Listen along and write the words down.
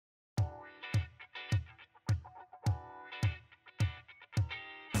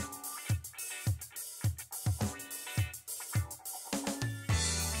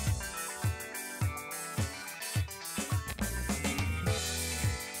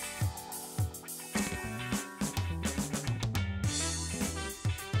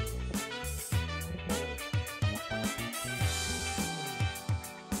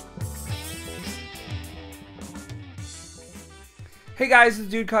Hey guys,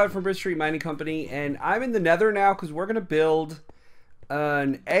 it's Dudecollar from Bridge Street Mining Company, and I'm in the Nether now because we're gonna build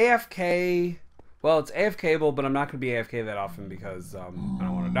an AFK. Well, it's AFKable, but I'm not gonna be AFK that often because I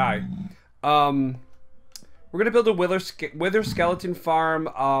don't want to die. We're gonna build a wither skeleton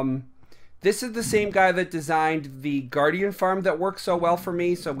farm. This is the same guy that designed the Guardian farm that works so well for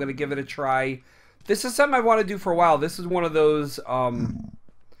me, so I'm gonna give it a try. This is something I want to do for a while. This is one of those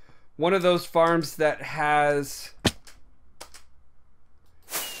farms that has.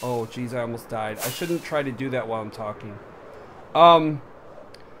 Oh, geez, I almost died. I shouldn't try to do that while I'm talking.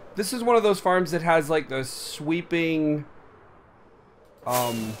 This is one of those farms that has, like, the sweeping,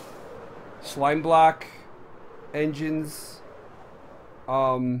 slime block engines.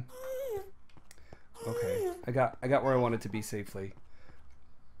 Okay. I got where I wanted to be safely.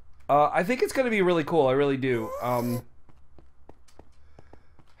 I think it's going to be really cool. I really do. How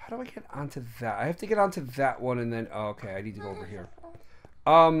do I get onto that? I have to get onto that one and then... Oh, okay, I need to go over here.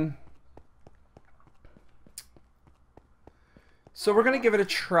 So we're going to give it a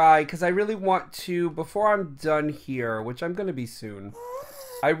try because I really want to, before I'm done here, which I'm going to be soon,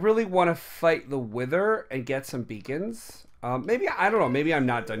 I really want to fight the Wither and get some beacons. Maybe, I don't know, maybe I'm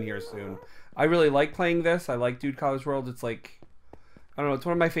not done here soon. I really like playing this. I like Dudecollar's World. It's like, I don't know, it's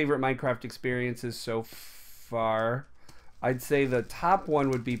one of my favorite Minecraft experiences so far. I'd say the top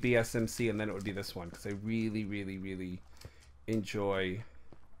one would be BSMC and then it would be this one because I really, really, really enjoy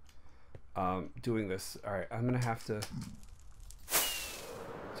doing this. Alright, I'm gonna have to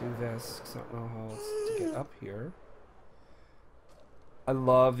do this because I don't know how else to get up here. I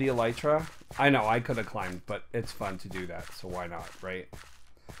love the elytra. I know I could have climbed, but it's fun to do that, so why not, right?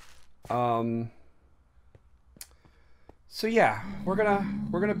 So yeah, we're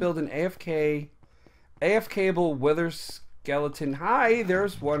gonna build an AFKable wither skeleton. Hi,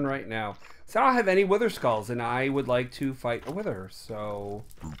 there's one right now. So I don't have any wither skulls, and I would like to fight a wither, so...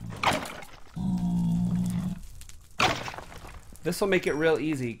 This will make it real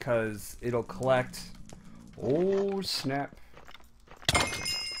easy, because it'll collect... Oh, snap.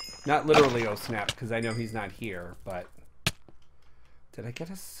 Not literally, oh, snap, because I know he's not here, but... Did I get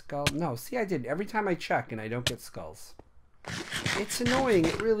a skull? No, see, I did. Every time I check, and I don't get skulls. It's annoying,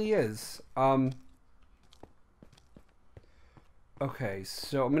 it really is. Okay,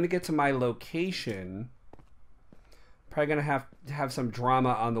 so I'm gonna get to my location. Probably gonna have some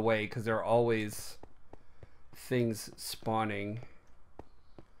drama on the way because there are always things spawning.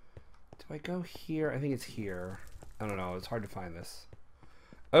 Do I go here? I think it's here. I don't know. It's hard to find this.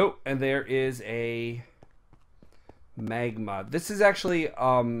 Oh, and there is a magma. This is actually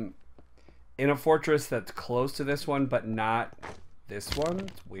in a fortress that's close to this one, but not this one.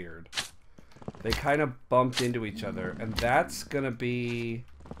 It's weird. They kind of bumped into each other, and that's gonna be...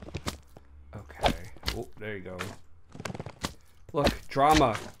 Okay. Oh, there you go. Look,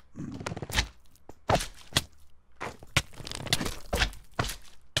 drama.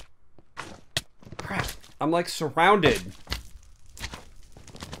 Crap. I'm like surrounded.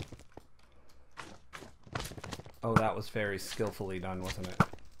 Oh, that was very skillfully done, wasn't it?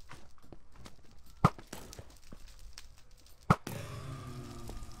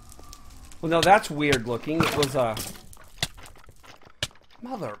 Well, no, that's weird looking. It was a...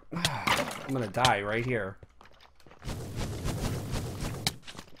 Mother... I'm gonna die right here.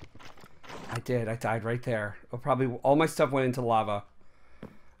 I did. I died right there. Oh, probably all my stuff went into lava.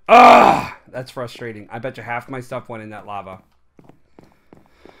 Ah! That's frustrating. I bet you half my stuff went in that lava.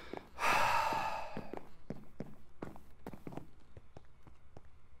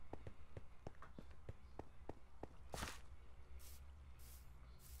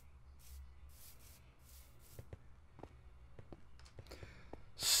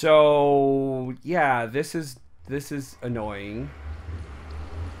 So yeah, this is annoying.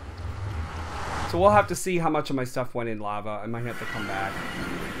 So we'll have to see how much of my stuff went in lava. I might have to come back.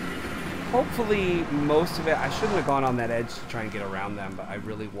 Hopefully most of it. I shouldn't have gone on that edge to try and get around them, but I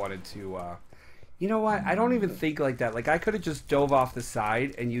really wanted to. You know what? I don't even think like that. Like I could have just dove off the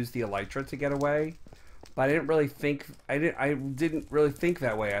side and used the elytra to get away, but I didn't really think. I didn't really think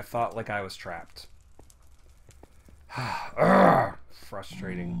that way. I thought like I was trapped. Urgh.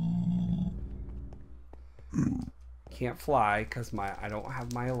 Frustrating. Can't fly because I don't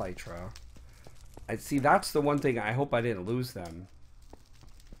have my elytra. I see that's the one thing I hope I didn't lose them.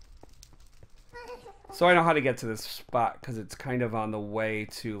 So I know how to get to this spot because it's kind of on the way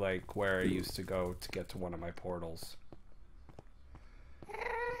to like where I used to go to get to one of my portals.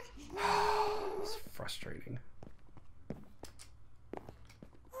 It's frustrating.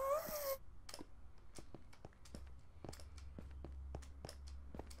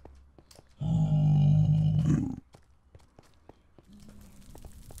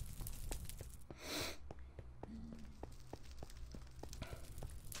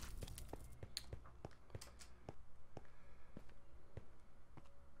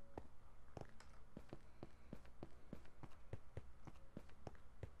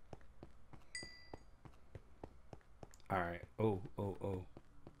 Alright. Oh, oh, oh.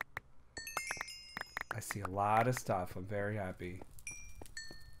 I see a lot of stuff. I'm very happy.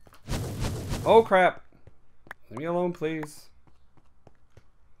 Oh, crap. Leave me alone, please.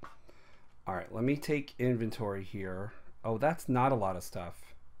 Alright, let me take inventory here. Oh, that's not a lot of stuff.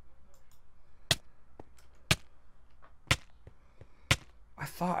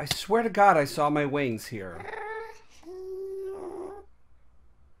 I swear to God, I saw my wings here.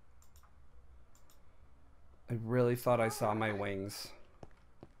 I really thought I saw my wings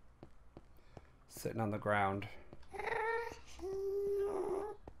sitting on the ground.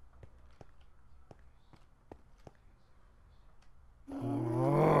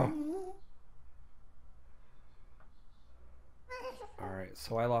 Alright,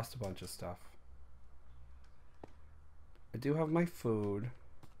 so I lost a bunch of stuff. I do have my food.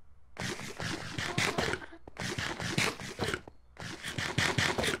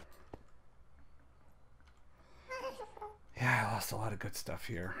 Yeah, I lost a lot of good stuff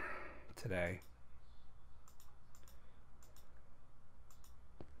here today.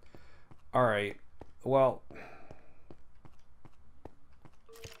 Alright, well...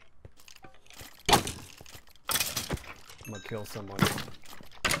 I'm gonna kill someone.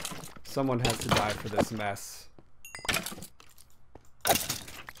 Someone has to die for this mess.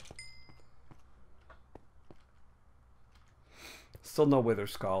 Still no wither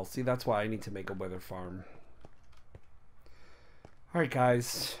skull. See, that's why I need to make a wither farm. Alright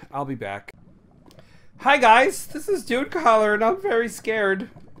guys, I'll be back. Hi guys, this is Dudecollar and I'm very scared.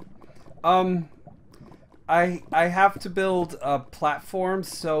 I have to build a platform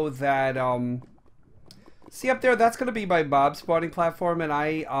so that, see up there, that's gonna be my mob spawning platform,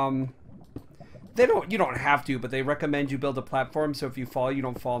 and you don't have to, but they recommend you build a platform so if you fall, you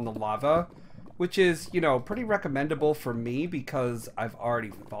don't fall in the lava. Which is, you know, pretty recommendable for me because I've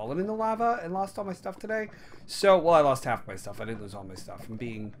already fallen in the lava and lost all my stuff today. So, well, I lost half my stuff. I didn't lose all my stuff. I'm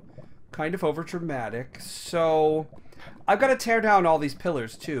being kind of over dramatic. So, I've got to tear down all these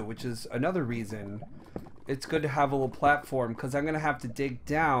pillars too, which is another reason it's good to have a little platform because I'm going to have to dig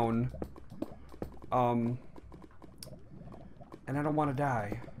down. And I don't want to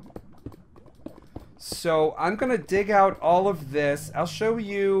die. So, I'm going to dig out all of this. I'll show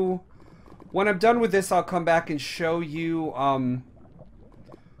you... When I'm done with this, I'll come back and show you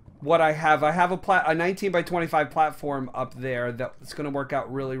what I have. I have a 19 by 25 platform up there that's going to work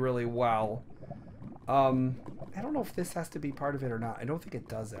out really, really well. I don't know if this has to be part of it or not. I don't think it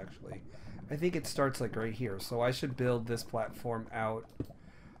does, actually. I think it starts like right here. So I should build this platform out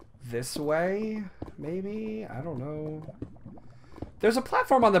this way, maybe? I don't know. There's a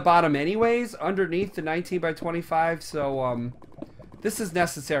platform on the bottom anyways, underneath the 19 by 25, so, this is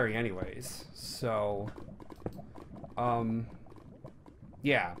necessary anyways, so,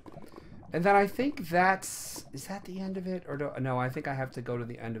 yeah. And then I think that's, is that the end of it? Or no, I think I have to go to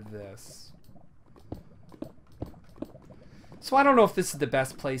the end of this. So I don't know if this is the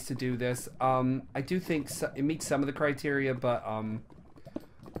best place to do this. I do think it meets some of the criteria, but, I'm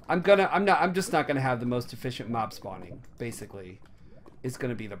just not gonna have the most efficient mob spawning, basically, is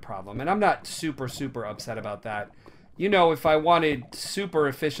gonna be the problem. And I'm not super, super upset about that. You know, if I wanted super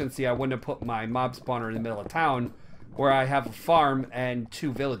efficiency, I wouldn't have put my mob spawner in the middle of town where I have a farm and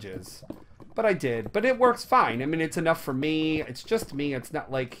 2 villages. But I did. But it works fine. I mean, it's enough for me. It's just me. It's not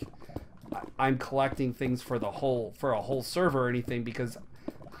like I'm collecting things for a whole server or anything because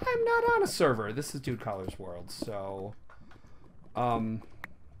I'm not on a server. This is Dudecollar's world. So,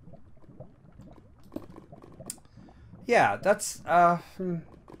 yeah, that's,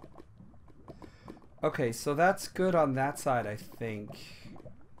 okay, so that's good on that side, I think.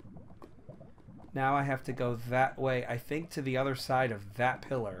 Now I have to go that way, I think, to the other side of that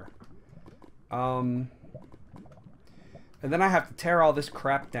pillar. And then I have to tear all this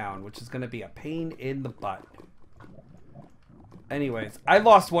crap down, which is going to be a pain in the butt. Anyways, I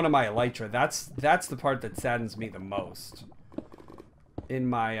lost one of my elytra. That's the part that saddens me the most. In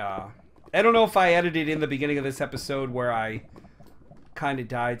my, I don't know if I edited in the beginning of this episode where I kind of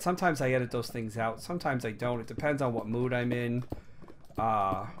died. Sometimes I edit those things out. Sometimes I don't. It depends on what mood I'm in.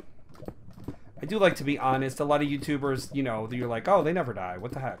 I do like to be honest. A lot of YouTubers, you know, you're like, oh, they never die.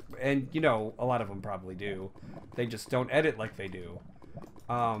 What the heck? And, you know, a lot of them probably do. They just don't edit like they do.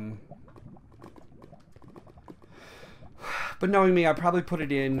 But knowing me, I probably put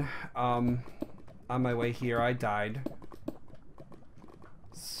it in on my way here. I died.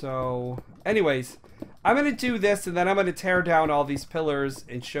 So, anyways, I'm going to do this, and then I'm going to tear down all these pillars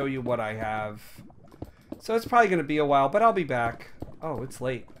and show you what I have. So it's probably going to be a while, but I'll be back. Oh, it's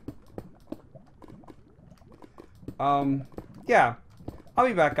late. Yeah. I'll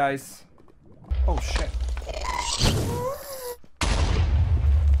be back, guys. Oh, shit.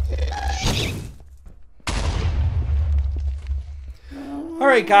 All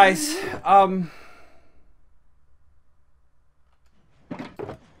right, guys.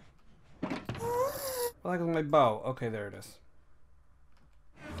 Like my bow. Okay, there it is.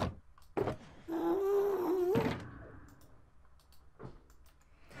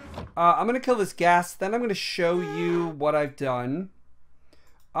 I'm going to kill this ghast. Then I'm going to show you what I've done.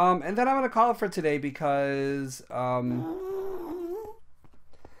 And then I'm going to call it for today because got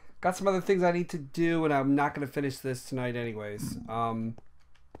some other things I need to do, and I'm not going to finish this tonight anyways.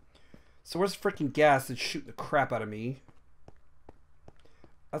 So where's the freaking ghast that's shooting the crap out of me?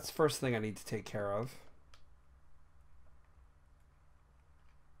 That's the first thing I need to take care of.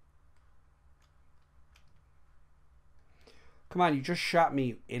 Come on, you just shot me,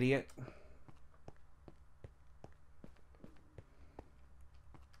 you idiot.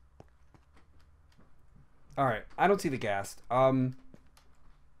 Alright, I don't see the ghast.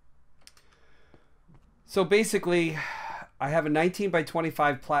 So basically, I have a 19 by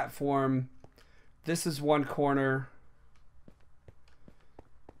 25 platform. This is one corner.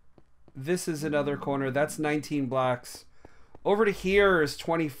 This is another corner. That's 19 blocks. Over to here is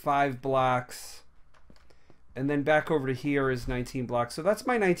 25 blocks. And then back over to here is 19 blocks. So that's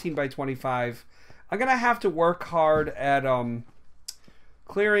my 19 by 25. I'm going to have to work hard at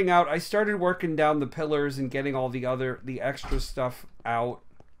clearing out. I started working down the pillars and getting all the extra stuff out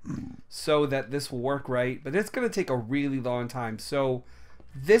so that this will work right. But it's going to take a really long time. So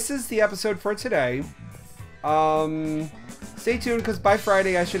this is the episode for today. Stay tuned because by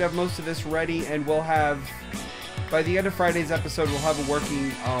Friday I should have most of this ready, and we'll have, by the end of Friday's episode, we'll have a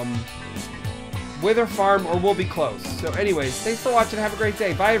working Wither farm, or we'll be close. So anyways, thanks for watching. Have a great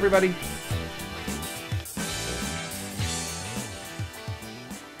day. Bye, everybody.